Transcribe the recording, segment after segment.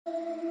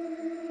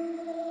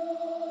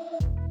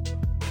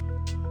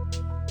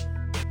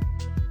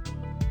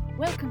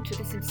Welcome to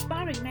this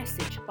inspiring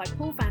message by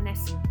Paul van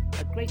Essen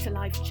at Greater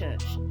Life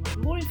Church. For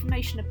more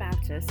information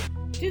about us,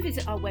 do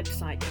visit our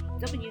website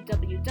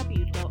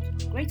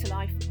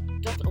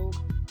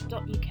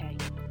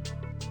www.greaterlife.org.uk.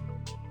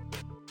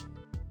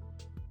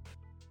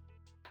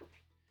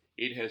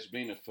 It has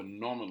been a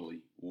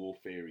phenomenally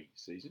warfare-y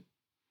season.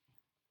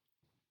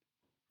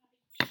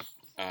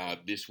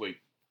 This week,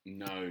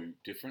 no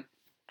different.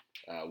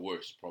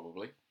 Worse,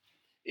 probably.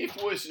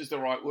 If worse is the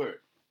right word.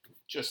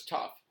 Just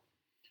tough.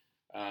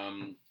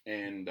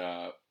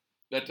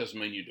 That doesn't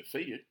mean you're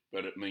defeated,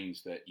 but it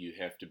means that you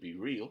have to be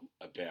real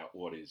about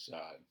what is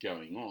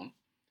going on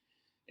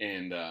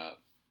and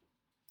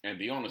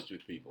be honest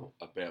with people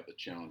about the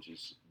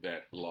challenges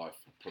that life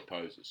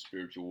proposes.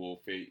 Spiritual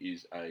warfare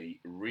is a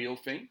real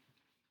thing,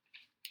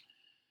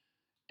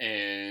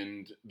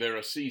 and there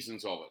are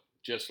seasons of it,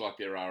 just like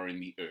there are in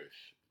the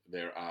earth.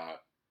 There are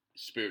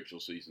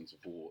spiritual seasons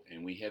of war,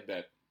 and we have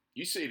that.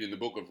 You see it in the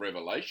book of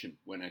Revelation,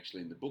 when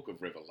actually in the book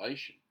of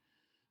Revelation,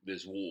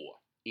 there's war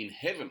in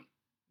heaven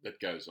that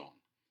goes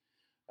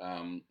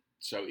on.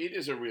 So it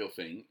is a real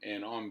thing,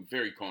 and I'm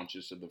very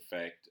conscious of the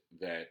fact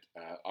that,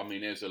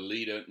 as a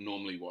leader,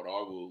 normally what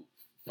I will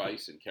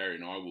face, and Carrie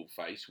and I will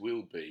face,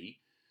 will be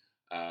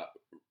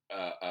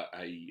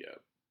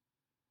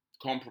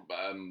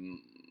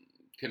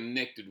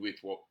connected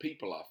with what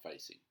people are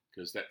facing,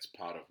 because that's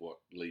part of what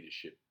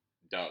leadership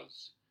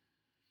does.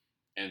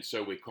 And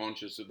so we're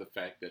conscious of the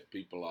fact that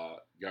people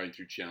are going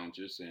through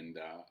challenges, and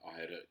I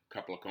had a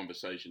couple of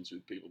conversations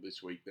with people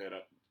this week that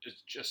are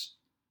just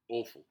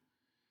awful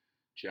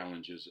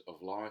challenges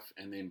of life.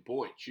 And then,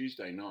 boy,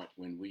 Tuesday night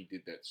when we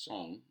did that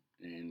song,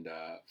 and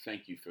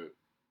thank you for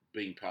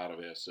being part of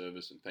our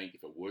service, and thank you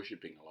for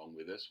worshipping along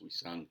with us. We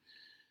sung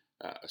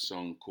a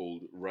song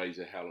called Raise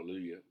a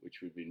Hallelujah,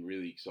 which we've been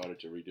really excited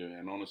to redo.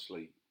 And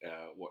honestly,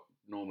 what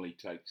normally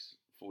takes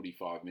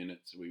 45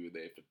 minutes, we were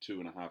there for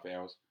 2.5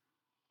 hours.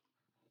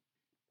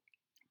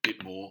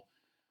 Bit more,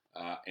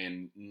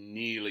 and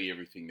nearly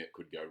everything that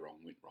could go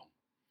wrong went wrong.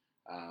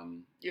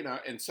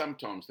 And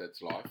sometimes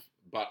that's life,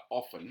 but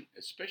often,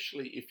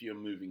 especially if you're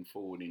moving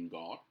forward in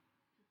God,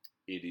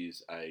 it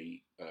is a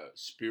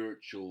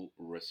spiritual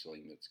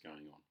wrestling that's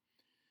going on.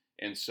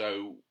 And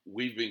so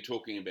we've been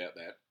talking about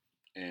that,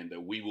 and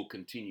we will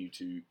continue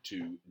to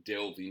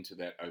delve into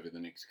that over the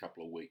next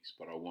couple of weeks,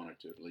 but I wanted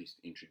to at least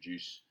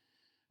introduce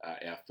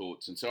our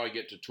thoughts. And so I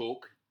get to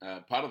talk.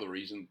 Part of the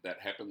reason that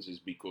happens is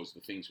because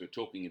the things we're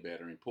talking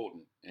about are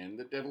important, and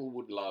the devil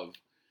would love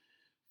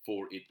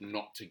for it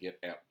not to get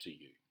out to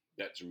you.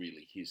 That's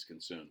really his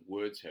concern.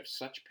 Words have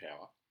such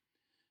power,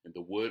 and the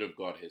word of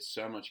God has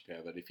so much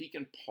power that if he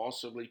can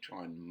possibly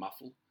try and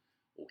muffle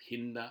or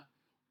hinder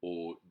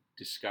or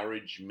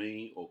discourage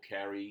me or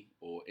Carrie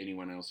or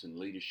anyone else in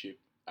leadership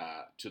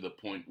to the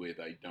point where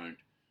they don't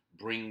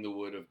bring the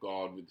word of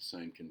God with the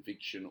same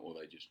conviction, or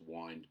they just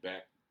wind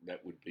back,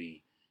 that would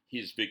be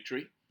his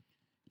victory.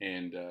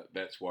 And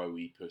that's why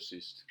we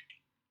persist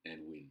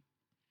and win.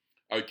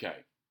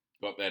 Okay,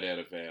 got that out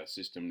of our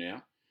system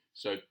now.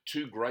 So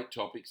 2 great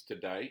topics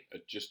today.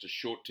 Just a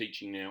short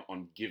teaching now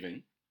on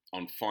giving,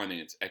 on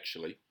finance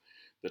actually.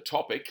 The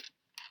topic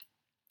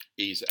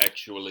is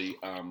actually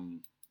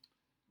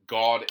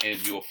God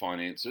and your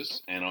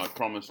finances. And I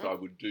promised I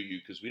would do you,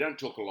 because we don't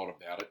talk a lot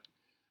about it.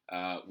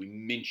 We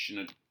mention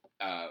it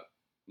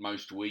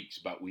most weeks,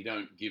 but we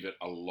don't give it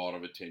a lot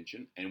of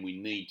attention. And we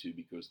need to,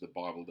 because the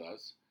Bible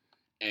does.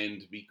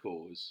 And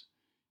because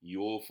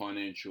your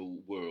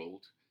financial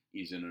world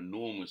is an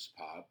enormous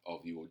part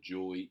of your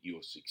joy,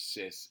 your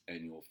success,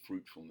 and your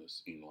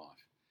fruitfulness in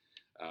life.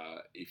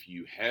 If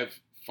you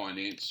have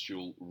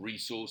financial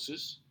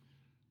resources,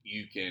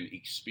 you can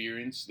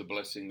experience the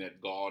blessing that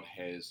God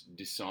has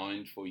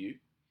designed for you,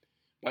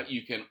 but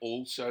you can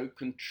also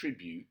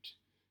contribute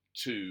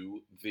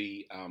to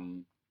the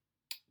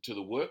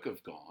work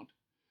of God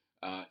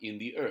in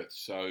the earth.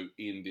 So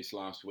in this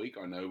last week,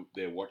 I know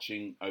they're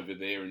watching over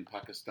there in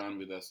Pakistan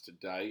with us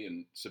today,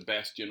 and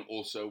Sebastian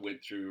also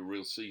went through a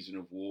real season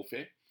of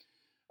warfare.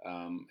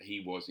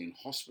 He was in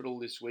hospital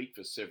this week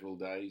for several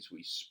days.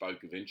 We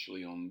spoke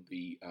eventually on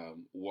the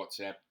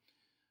WhatsApp.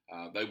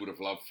 They would have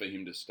loved for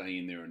him to stay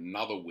in there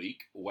another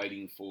week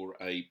waiting for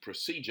a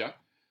procedure,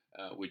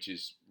 which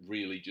is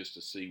really just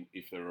to see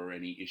if there are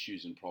any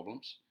issues and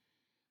problems.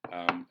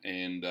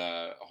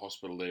 A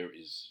hospital there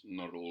is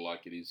not at all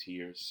like it is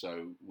here,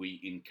 so we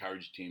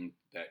encouraged him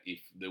that if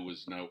there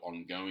was no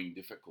ongoing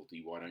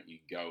difficulty, why don't you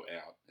go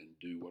out and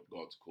do what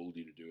God's called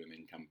you to do, and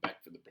then come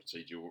back for the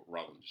procedure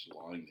rather than just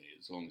lying there,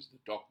 as long as the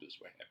doctors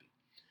were happy.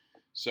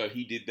 So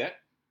he did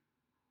that,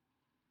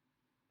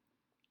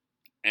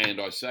 and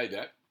I say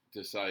that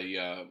to say,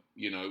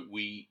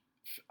 we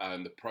are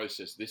in the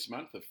process this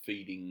month of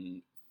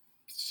feeding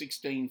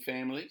 16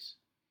 families.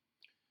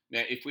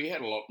 Now, if we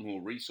had a lot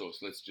more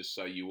resource, let's just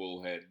say you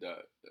all had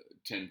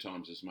 10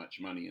 times as much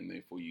money, and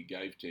therefore you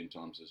gave 10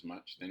 times as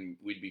much, then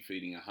we'd be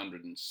feeding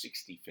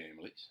 160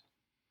 families.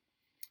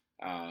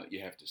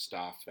 You have to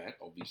staff that.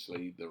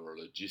 Obviously, there are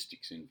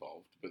logistics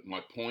involved. But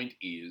my point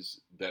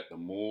is that the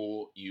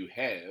more you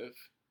have,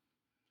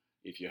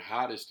 If your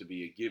heart is to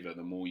be a giver,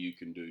 the more you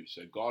can do.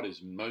 So God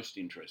is most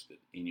interested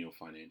in your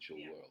financial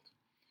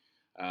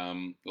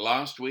world.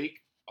 Last week,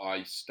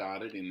 I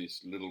started in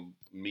this little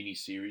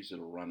mini-series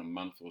that'll run a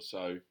month or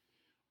so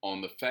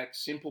on the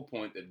simple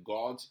point that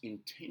God's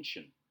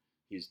intention,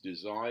 His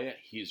desire,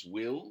 His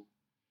will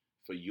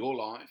for your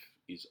life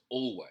is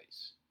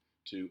always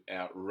to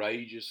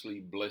outrageously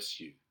bless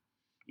you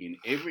in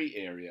every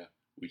area,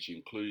 which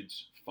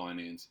includes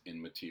finance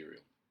and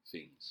material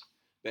things.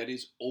 That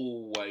is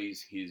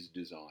always His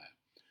desire.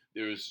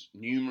 There's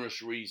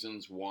numerous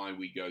reasons why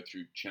we go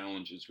through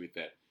challenges with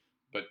that,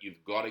 but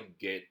you've got to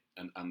get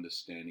an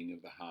understanding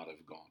of the heart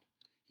of God.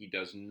 He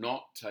does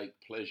not take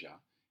pleasure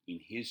in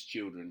His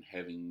children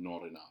having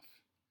not enough.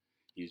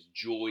 His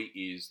joy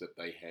is that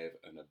they have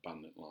an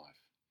abundant life.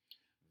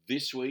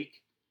 This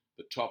week,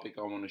 the topic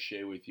I want to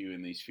share with you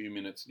in these few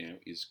minutes now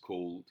is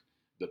called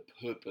the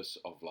purpose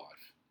of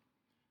life.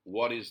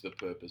 What is the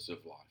purpose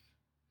of life?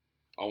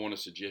 I want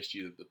to suggest to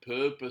you that the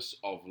purpose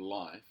of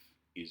life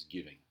is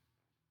giving.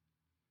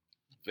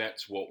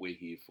 That's what we're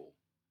here for,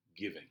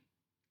 giving.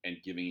 And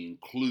giving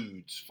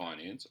includes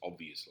finance,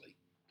 obviously,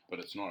 but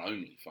it's not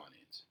only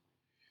finance.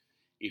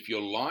 If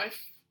your life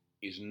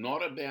is not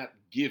about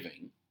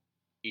giving,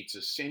 it's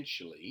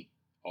essentially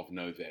of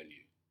no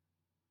value.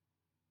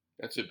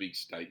 That's a big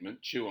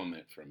statement. Chew on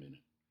that for a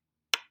minute.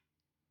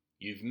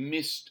 You've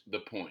missed the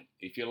point.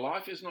 If your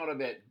life is not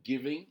about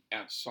giving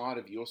outside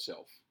of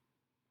yourself,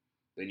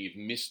 then you've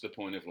missed the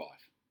point of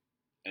life.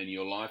 And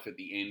your life at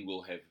the end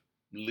will have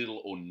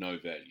little or no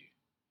value.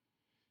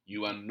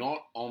 You are not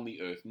on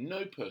the earth.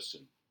 No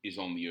person is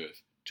on the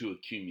earth to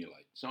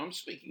accumulate. So I'm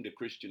speaking to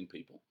Christian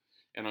people,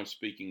 and I'm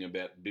speaking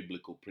about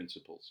biblical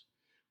principles.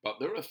 But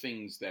there are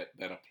things that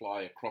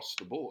apply across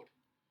the board.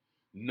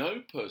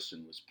 No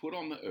person was put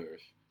on the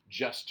earth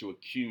just to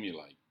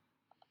accumulate.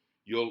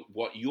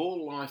 What your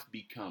life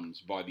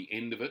becomes by the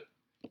end of it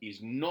is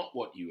not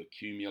what you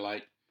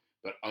accumulate,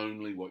 but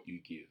only what you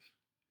give.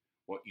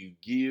 What you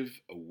give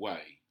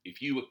away.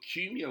 If you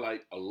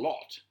accumulate a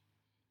lot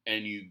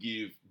and you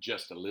give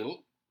just a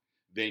little,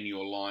 then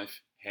your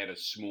life had a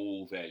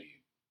small value.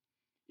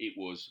 It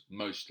was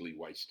mostly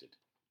wasted.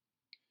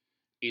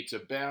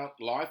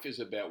 Life is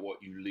about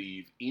what you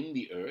leave in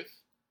the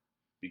earth,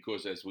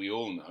 because as we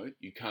all know,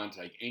 you can't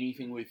take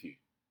anything with you.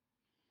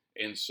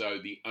 And so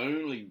the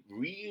only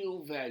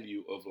real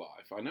value of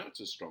life, I know it's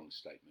a strong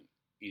statement,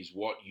 is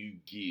what you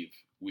give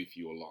with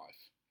your life.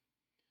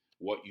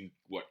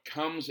 What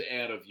comes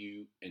out of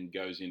you and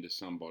goes into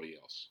somebody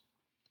else.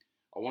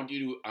 I want you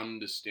to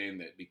understand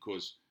that,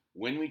 because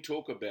when we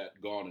talk about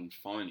God and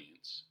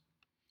finance,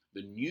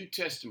 the New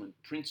Testament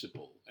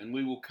principle, and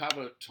we will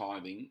cover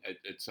tithing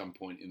at some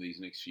point in these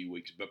next few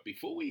weeks, but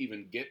before we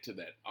even get to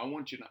that, I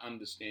want you to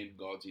understand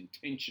God's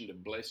intention to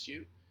bless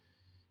you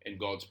and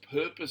God's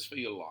purpose for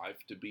your life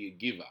to be a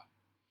giver.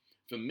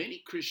 For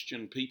many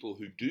Christian people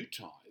who do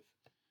tithe,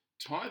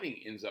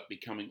 tithing ends up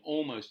becoming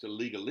almost a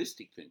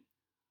legalistic thing.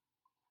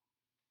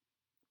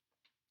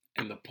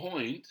 And the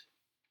point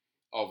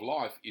of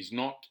life is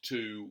not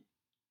to,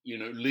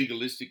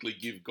 legalistically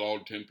give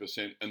God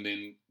 10% and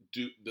then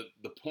do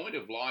the point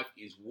of life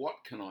is, what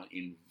can I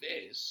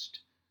invest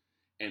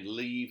and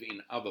leave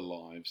in other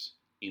lives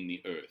in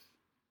the earth?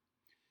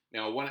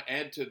 Now, I want to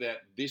add to that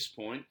this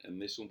point,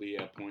 and this will be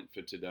our point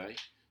for today.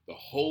 The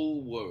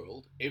whole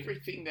world,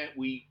 everything that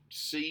we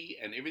see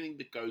and everything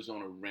that goes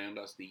on around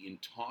us, the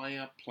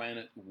entire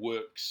planet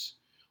works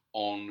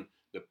on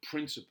the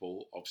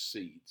principle of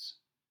seeds.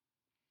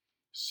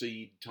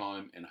 Seed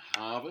time and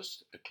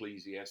harvest,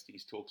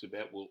 Ecclesiastes talks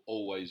about, will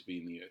always be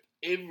in the earth.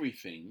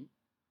 Everything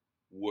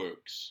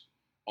works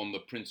on the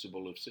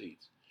principle of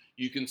seeds.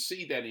 You can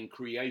see that in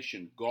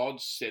creation. God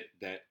set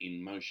that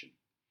in motion.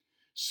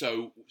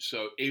 So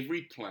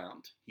every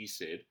plant, he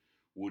said,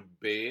 would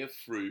bear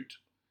fruit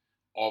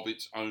of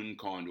its own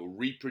kind, or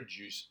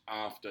reproduce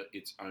after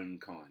its own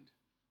kind.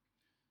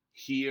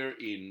 Here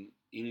in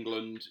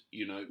England,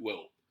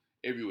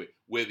 everywhere,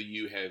 whether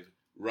you have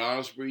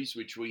raspberries,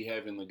 which we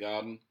have in the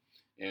garden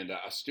and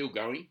are still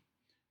going,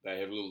 they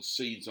have little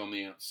seeds on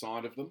the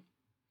outside of them.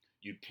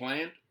 You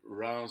plant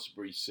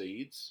raspberry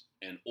seeds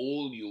and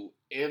all you'll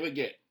ever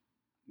get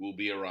will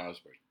be a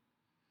raspberry.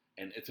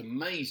 And it's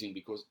amazing,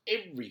 because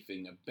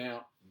everything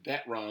about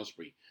that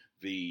raspberry,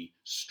 the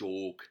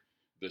stalk,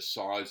 the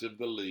size of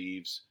the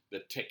leaves,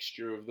 the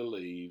texture of the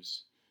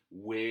leaves,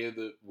 where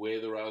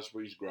the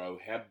raspberries grow,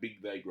 how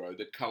big they grow,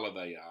 the color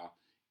they are,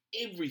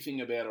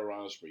 everything about a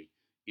raspberry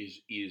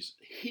is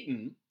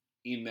hidden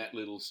in that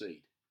little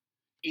seed.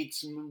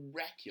 It's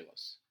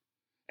miraculous.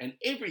 And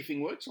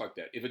everything works like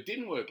that. If it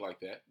didn't work like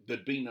that,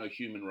 there'd be no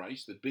human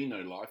race, there'd be no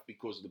life,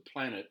 because the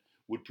planet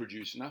would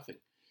produce nothing.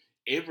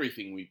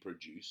 Everything we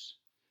produce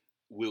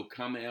will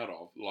come out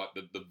of, like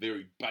the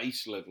very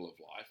base level of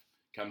life,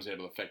 comes out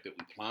of the fact that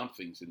we plant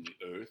things in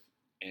the earth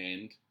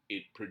and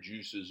it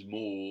produces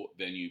more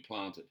than you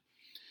planted.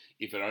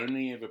 If it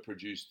only ever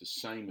produced the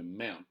same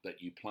amount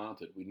that you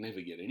planted, we'd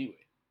never get anywhere.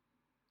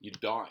 You'd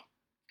die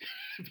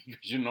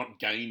because you're not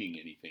gaining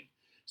anything.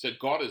 So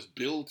God has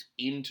built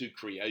into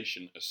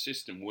creation a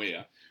system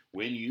where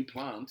when you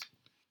plant,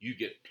 you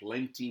get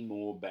plenty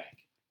more back.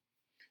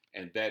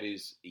 And that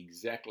is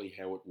exactly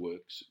how it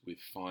works with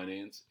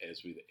finance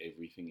as with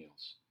everything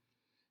else.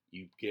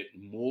 You get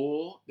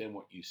more than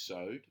what you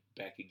sowed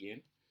back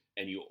again,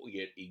 and you'll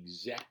get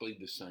exactly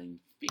the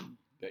same thing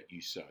that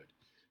you sowed.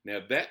 Now,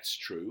 that's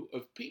true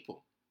of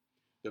people.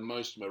 The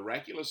most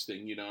miraculous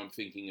thing, I'm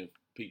thinking of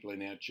people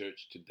in our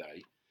church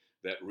today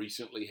that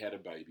recently had a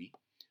baby,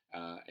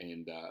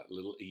 and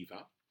little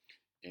Eva.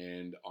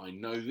 And I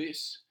know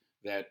this,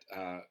 that,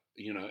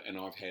 and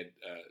I've had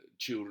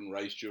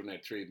raised children, I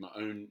had 3 of my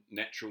own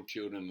natural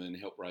children, and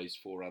then helped raise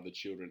 4 other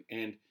children.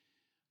 And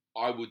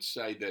I would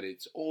say that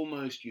it's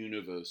almost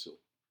universal,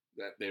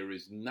 that there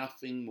is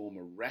nothing more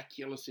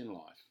miraculous in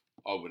life.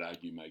 I would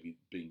argue maybe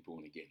being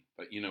born again,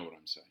 but you know what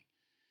I'm saying.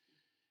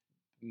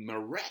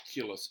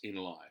 Miraculous in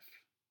life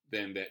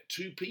than that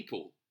 2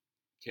 people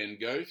can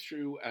go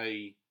through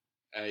a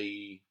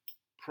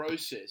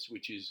process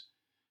which is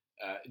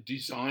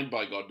designed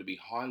by God to be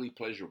highly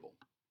pleasurable.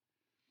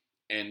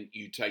 And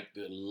you take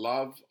the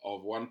love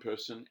of one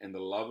person and the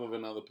love of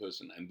another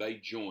person, and they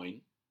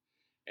join,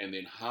 and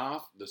then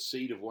half the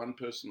seed of one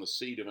person, the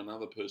seed of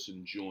another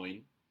person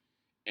join,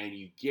 and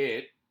you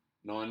get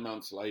 9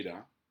 months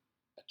later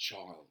a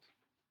child,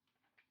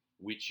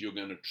 which you're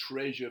going to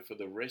treasure for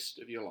the rest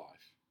of your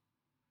life,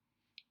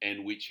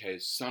 and which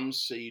has some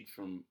seed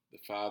from the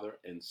father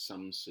and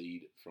some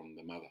seed from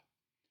the mother.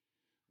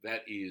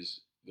 That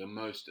is the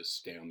most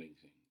astounding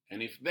thing.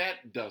 And if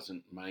that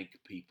doesn't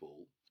make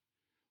people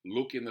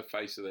look in the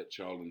face of that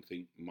child and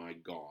think, my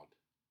God,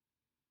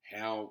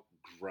 how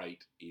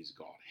great is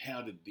God?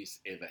 How did this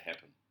ever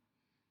happen?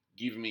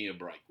 Give me a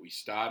break. We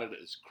started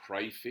as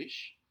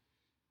crayfish,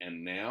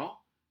 and now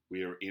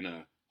we're in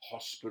a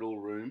hospital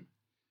room,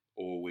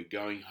 or we're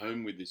going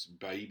home with this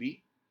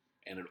baby,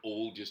 and it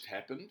all just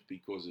happened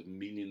because of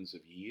millions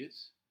of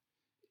years.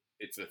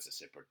 That's a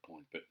separate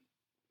point, but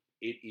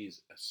it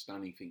is a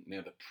stunning thing.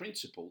 Now, the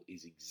principle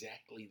is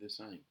exactly the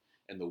same.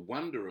 And the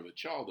wonder of a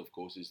child, of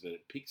course, is that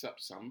it picks up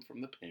some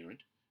from the parent,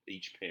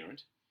 each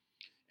parent.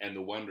 And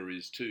the wonder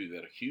is, too,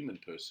 that a human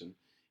person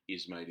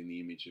is made in the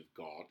image of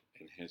God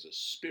and has a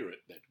spirit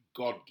that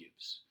God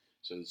gives.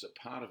 So there's a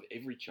part of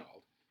every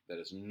child that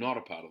is not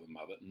a part of the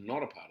mother,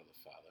 not a part of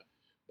the father,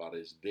 but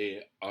is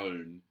their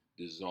own,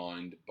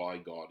 designed by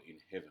God in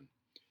heaven.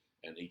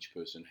 And each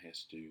person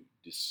has to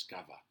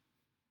discover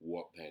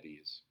what that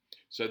is.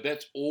 So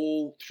that's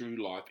all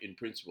through life in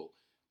principle.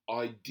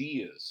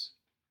 Ideas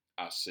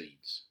are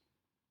seeds.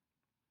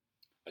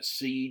 A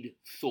seed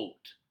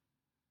thought.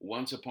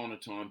 Once upon a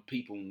time,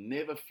 people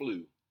never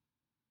flew.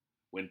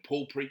 When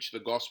Paul preached the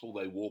gospel,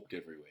 they walked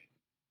everywhere.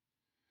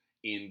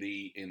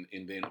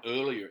 Then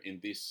earlier in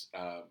this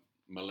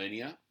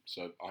millennia,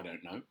 so I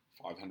don't know,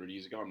 500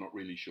 years ago, I'm not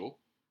really sure,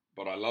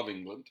 but I love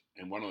England,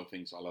 and one of the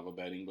things I love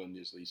about England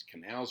is these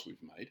canals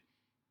we've made,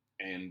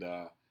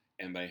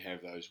 and they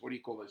have those, what do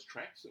you call those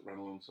tracks that run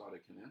alongside a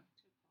canal?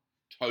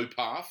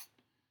 Towpath,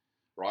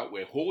 right,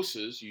 where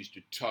horses used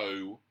to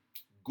tow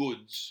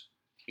goods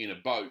in a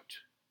boat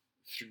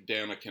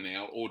down a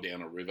canal or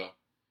down a river.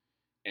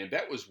 And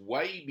that was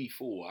way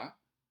before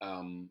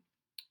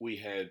we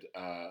had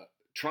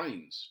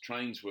trains.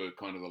 Trains were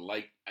kind of the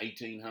late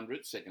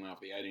 1800s, second half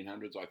of the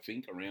 1800s, I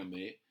think, around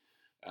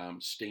there.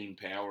 Steam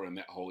power and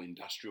that whole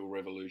industrial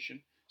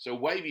revolution. So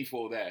way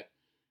before that,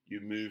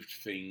 you moved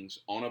things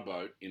on a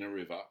boat in a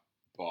river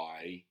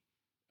by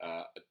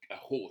a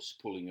horse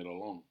pulling it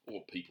along,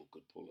 or people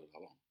could pull it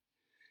along.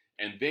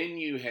 And then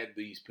you had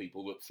these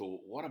people that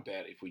thought, what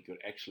about if we could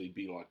actually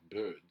be like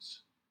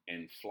birds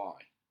and fly?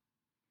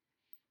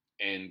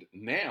 And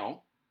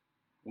now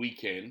we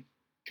can,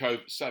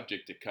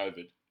 subject to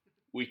COVID,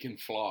 we can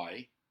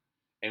fly,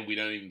 and we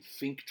don't even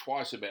think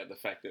twice about the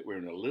fact that we're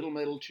in a little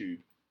metal tube,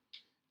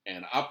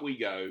 and up we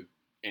go,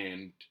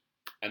 and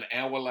an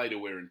hour later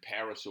we're in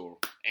Paris or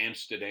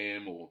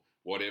Amsterdam or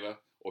whatever,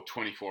 or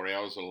 24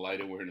 hours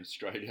later we're in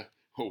Australia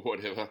or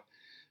whatever.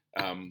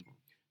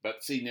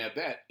 But see, now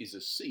that is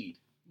a seed.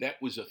 That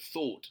was a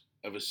thought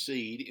of a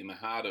seed in the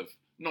heart of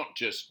not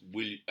just,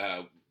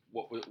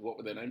 what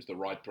were their names? The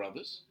Wright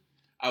brothers.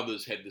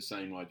 Others had the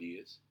same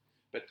ideas.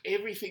 But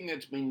everything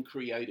that's been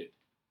created,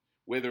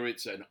 whether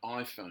it's an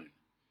iPhone,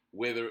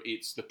 whether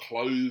it's the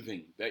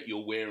clothing that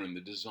you're wearing,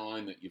 the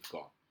design that you've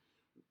got,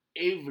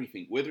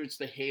 everything, whether it's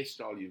the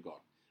hairstyle you've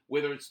got,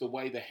 whether it's the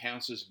way the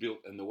house is built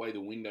and the way the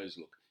windows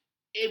look,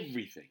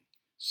 everything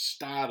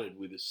started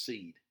with a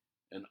seed,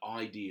 an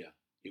idea.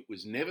 It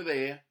was never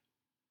there.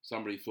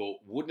 Somebody thought,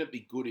 wouldn't it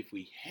be good if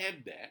we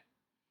had that?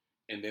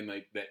 And then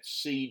that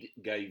seed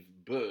gave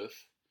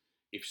birth,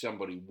 if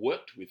somebody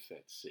worked with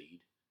that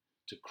seed,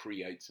 to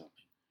create something.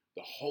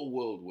 The whole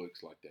world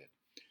works like that.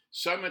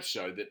 So much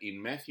so that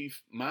in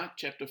Mark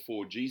chapter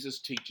 4, Jesus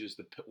teaches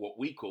what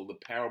we call the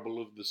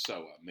parable of the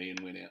sower. Man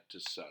went out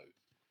to sow.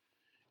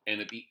 And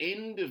at the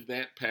end of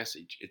that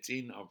passage,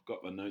 I've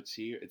got the notes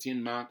here, it's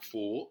in Mark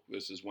 4,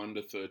 verses 1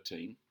 to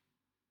 13.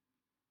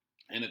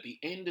 And at the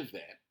end of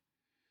that,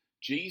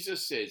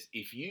 Jesus says,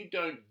 if you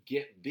don't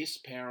get this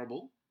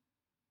parable,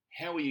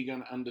 how are you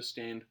going to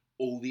understand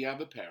all the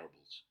other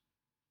parables?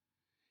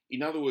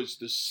 In other words,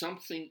 there's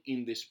something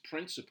in this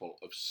principle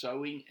of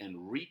sowing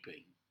and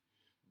reaping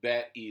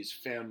that is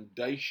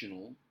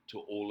foundational to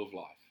all of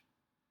life.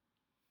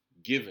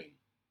 Giving,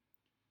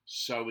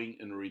 sowing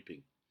and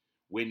reaping.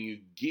 When you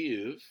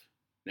give,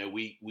 now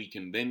we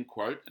can then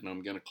quote, and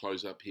I'm going to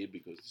close up here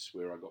because this is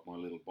where I got my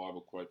little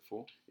Bible quote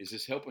for. Is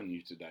this helping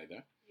you today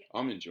though? Yeah.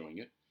 I'm enjoying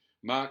it.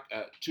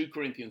 2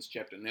 Corinthians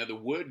chapter. Now the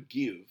word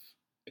give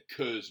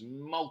occurs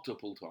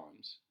multiple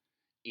times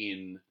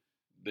in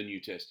the New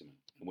Testament.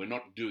 And we're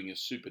not doing a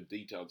super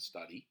detailed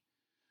study,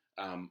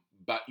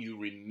 but you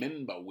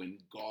remember when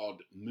God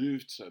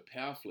moved so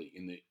powerfully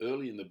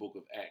early in the book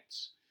of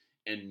Acts,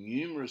 and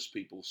numerous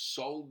people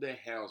sold their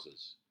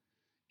houses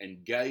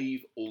and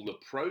gave all the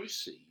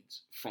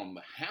proceeds from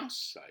the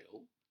house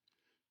sale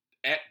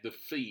at the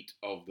feet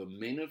of the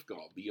men of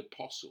God, the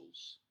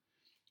apostles,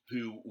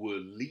 who were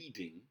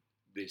leading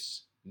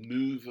this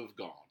move of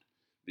God,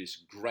 this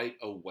great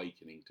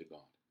awakening to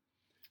God.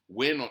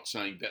 We're not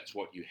saying that's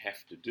what you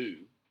have to do.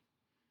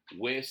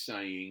 We're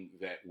saying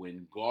that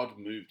when God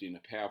moved in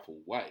a powerful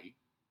way,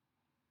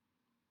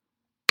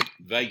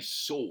 they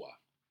saw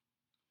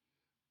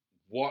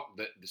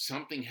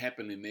something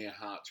happened in their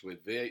hearts where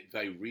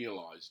they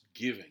realized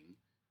giving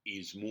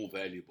is more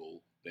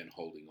valuable than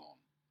holding on.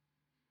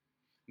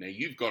 Now,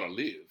 you've got to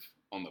live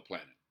on the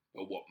planet,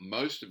 but what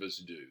most of us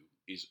do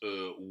is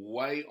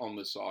way on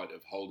the side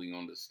of holding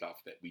on to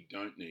stuff that we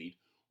don't need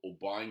or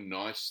buying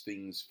nice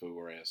things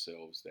for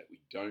ourselves that we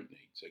don't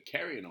need. So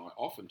Carrie and I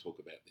often talk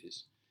about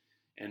this,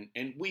 and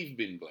we've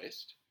been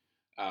blessed.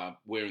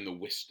 We're in the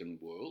Western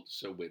world,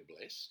 so we're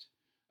blessed.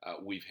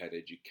 We've had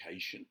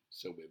education,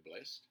 so we're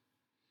blessed.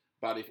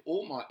 But if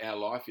all our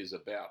life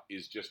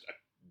is just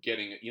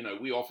getting,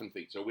 we often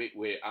think, so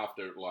we're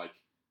after like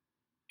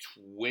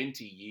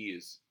 20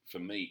 years for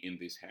me in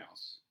this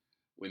house,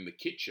 when the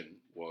kitchen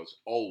was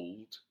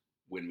old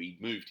when we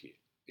moved here.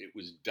 It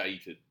was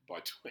dated by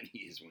 20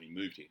 years when we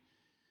moved here.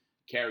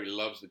 Carrie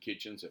loves the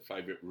kitchen. It's her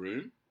favourite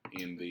room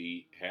in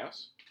the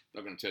house. I'm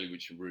not going to tell you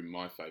which room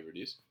my favourite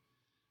is.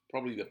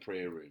 Probably the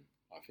prayer room,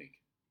 I think.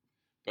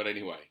 But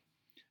anyway,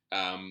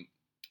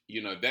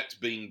 that's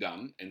being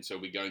done, and so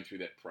we're going through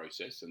that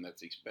process, and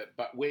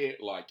but we're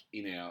like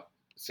in our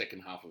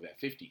second half of our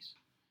 50s,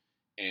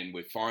 and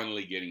we're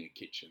finally getting a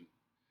kitchen,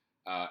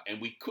 and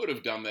we could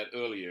have done that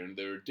earlier, and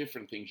there are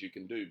different things you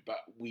can do, but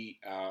we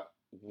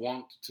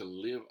want to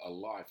live a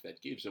life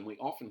that gives, and we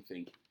often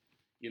think,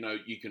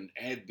 you can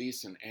add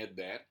this and add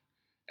that,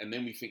 and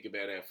then we think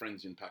about our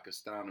friends in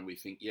Pakistan, and we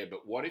think, yeah,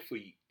 but what if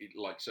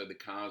so the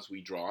cars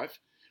we drive,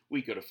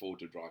 we could afford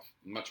to drive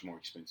much more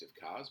expensive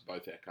cars.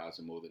 Both our cars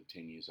are more than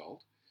 10 years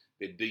old.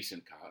 They're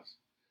decent cars,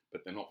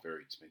 but they're not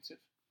very expensive.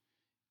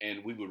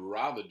 And we would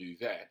rather do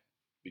that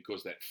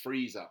because that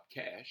frees up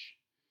cash,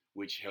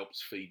 which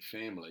helps feed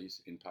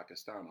families in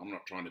Pakistan. I'm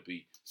not trying to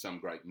be some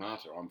great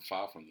martyr. I'm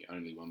far from the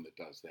only one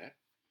that does that.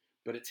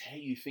 But it's how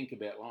you think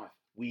about life.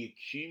 We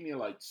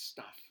accumulate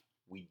stuff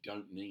we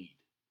don't need.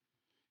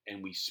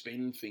 And we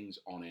spend things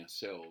on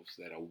ourselves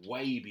that are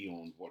way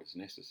beyond what is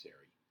necessary,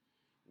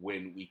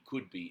 when we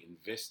could be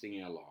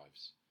investing our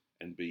lives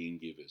and being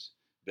givers.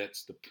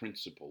 That's the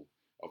principle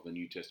of the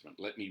New Testament.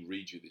 Let me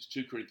read you this.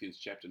 2 Corinthians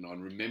chapter 9.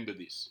 Remember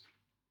this.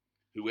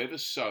 Whoever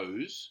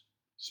sows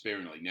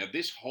sparingly. Now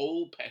this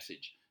whole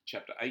passage,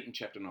 chapter 8 and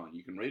chapter 9,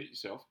 you can read it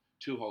yourself,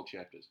 2 whole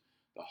chapters.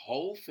 The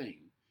whole thing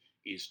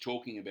is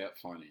talking about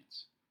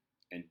finance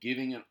and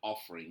giving an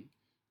offering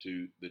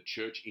to the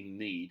church in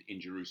need in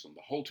Jerusalem.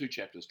 The whole 2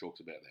 chapters talks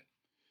about that.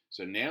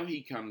 So now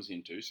he comes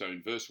so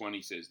in verse 1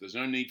 he says, there's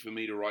no need for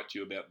me to write to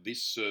you about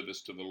this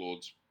service to the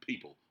Lord's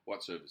people.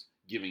 What service?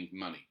 Giving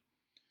money.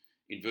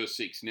 In verse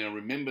 6, now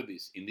remember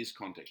this, in this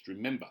context,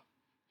 remember,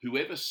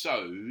 whoever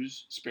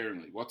sows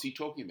sparingly, what's he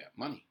talking about?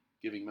 Money,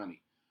 giving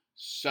money.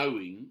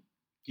 Sowing,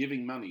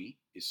 giving money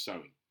is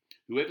sowing.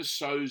 Whoever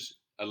sows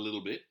a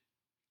little bit,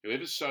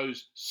 whoever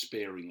sows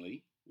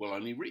sparingly will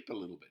only reap a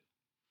little bit.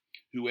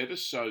 Whoever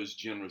sows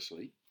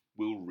generously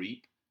will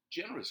reap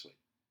generously.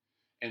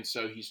 And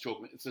so he's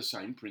talking, it's the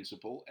same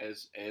principle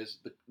as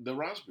the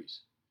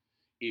raspberries.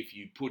 If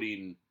you put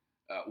in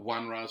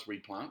one raspberry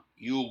plant,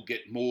 you'll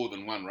get more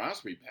than one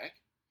raspberry back.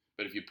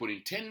 But if you put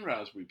in 10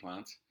 raspberry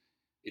plants,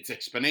 it's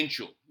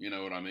exponential. You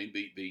know what I mean?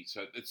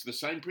 So it's the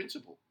same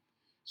principle.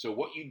 So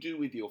what you do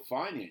with your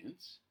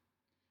finance,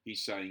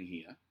 he's saying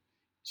here,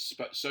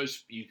 so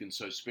you can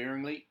sow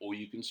sparingly or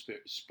you can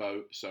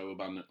sow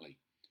abundantly.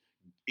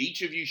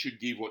 Each of you should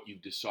give what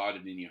you've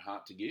decided in your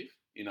heart to give.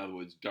 In other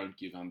words, don't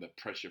give under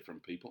pressure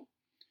from people.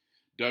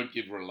 Don't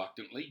give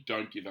reluctantly.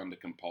 Don't give under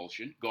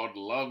compulsion. God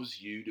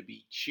loves you to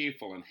be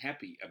cheerful and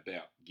happy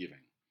about giving.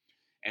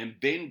 And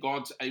then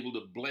God's able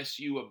to bless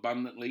you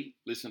abundantly,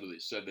 listen to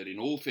this, so that in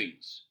all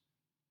things,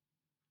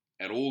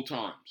 at all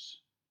times,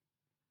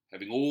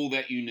 having all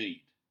that you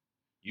need,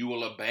 you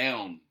will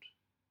abound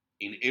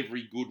in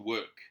every good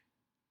work.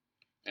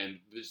 And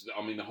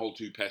the whole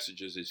 2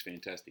 passages is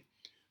fantastic.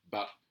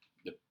 But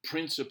the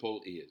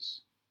principle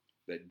is,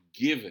 that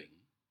giving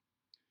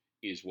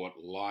is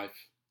what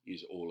life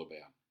is all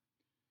about.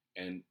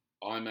 And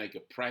I make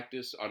a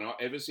practice, and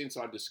ever since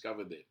I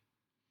discovered that,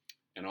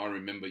 and I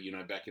remember,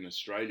 back in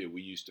Australia,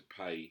 we used to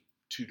pay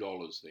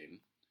 $2 then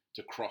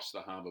to cross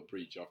the Harbour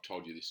Bridge. I've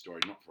told you this story,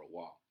 not for a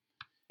while.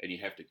 And you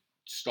have to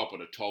stop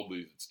at a toll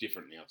booth. It's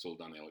different now. It's all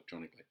done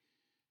electronically.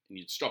 And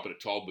you'd stop at a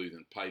toll booth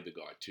and pay the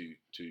guy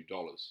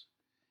 $2.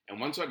 And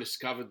once I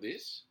discovered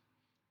this,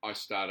 I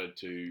started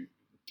to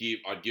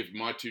I'd give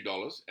my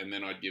 $2, and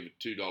then I'd give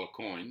a $2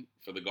 coin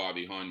for the guy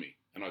behind me.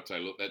 And I'd say,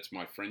 look, that's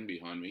my friend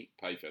behind me,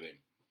 pay for them.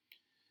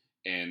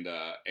 And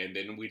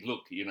then we'd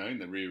look, in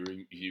the rear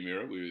view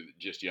mirror. We were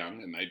just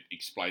young, and they'd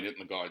explain it,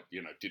 and the guy,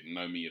 didn't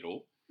know me at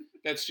all.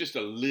 That's just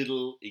a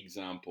little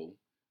example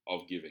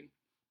of giving.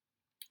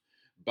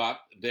 But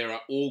there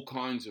are all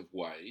kinds of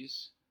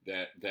ways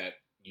that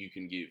you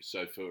can give.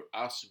 So for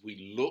us,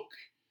 we look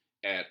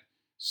at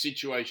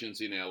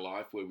situations in our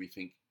life where we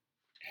think,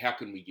 how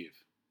can we give?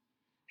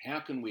 How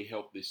can we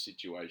help this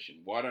situation?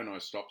 Why don't I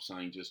stop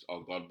saying just,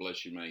 oh, God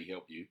bless you, may he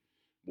help you?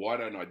 Why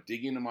don't I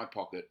dig into my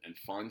pocket and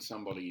find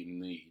somebody in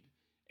need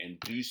and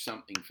do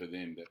something for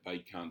them that they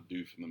can't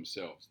do for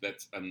themselves?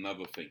 That's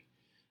another thing.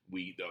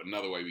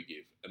 Another way we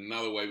give.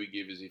 Another way we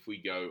give is if we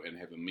go and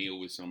have a meal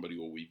with somebody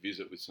or we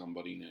visit with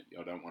somebody.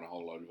 Now, I don't want a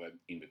whole load of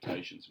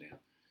invitations now.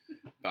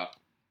 But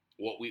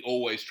what we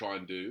always try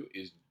and do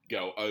is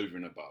go over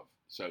and above.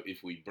 So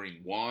if we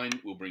bring wine,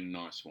 we'll bring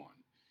nice wine.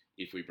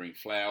 If we bring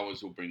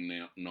flowers, we'll bring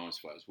nice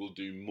flowers. We'll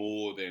do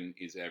more than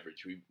is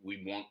average.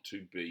 We want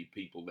to be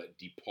people that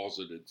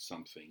deposited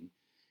something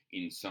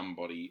in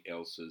somebody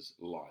else's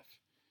life.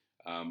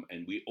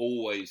 And we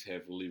always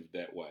have lived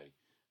that way.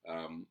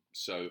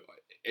 So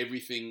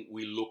everything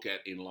we look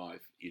at in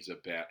life is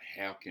about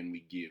how can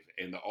we give.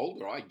 And the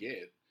older I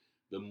get,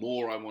 the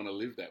more I want to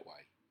live that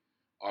way.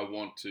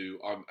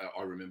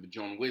 I remember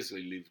John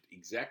Wesley lived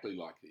exactly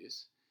like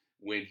this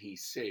when he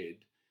said,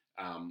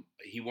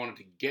 he wanted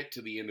to get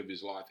to the end of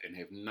his life and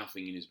have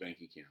nothing in his bank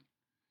account.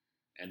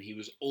 And he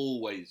was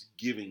always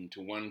giving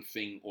to one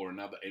thing or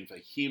another. And for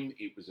him,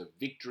 it was a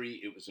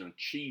victory. It was an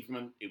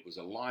achievement. It was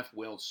a life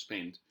well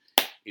spent.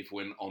 If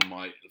when on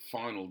my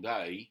final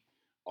day,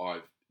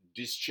 I've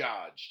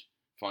discharged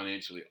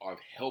financially, I've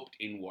helped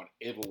in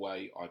whatever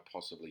way I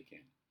possibly can.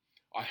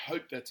 I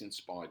hope that's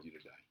inspired you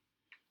today.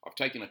 I've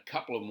taken a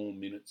couple of more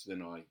minutes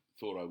than I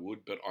thought I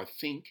would, but I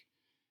think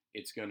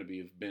it's going to be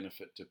of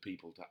benefit to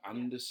people to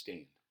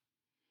understand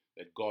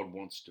that God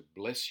wants to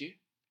bless you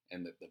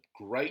and that the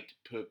great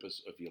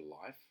purpose of your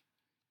life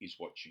is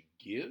what you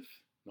give,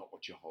 not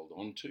what you hold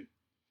on to,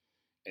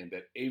 and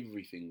that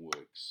everything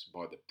works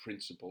by the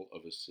principle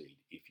of a seed.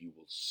 If you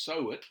will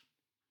sow it,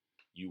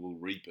 you will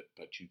reap it,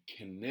 but you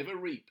can never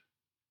reap.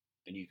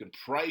 And you can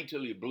pray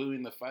till you're blue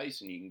in the face,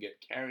 and you can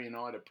get Carrie and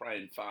I to pray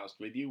and fast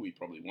with you. We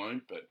probably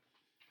won't, but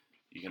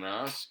you can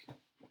ask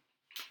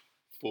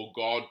for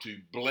God to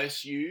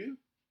bless you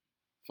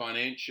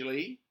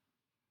financially,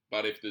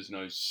 but if there's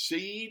no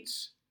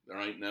seeds, there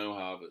ain't no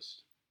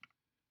harvest.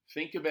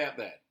 Think about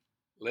that.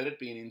 Let it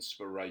be an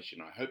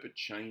inspiration. I hope it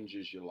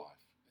changes your life.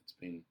 It's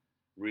been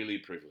really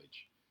a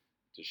privilege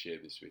to share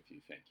this with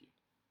you. Thank you.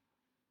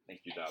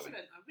 Thank you, darling.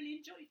 Excellent. I really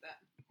enjoyed that.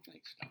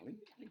 Thanks, darling.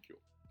 Thank you.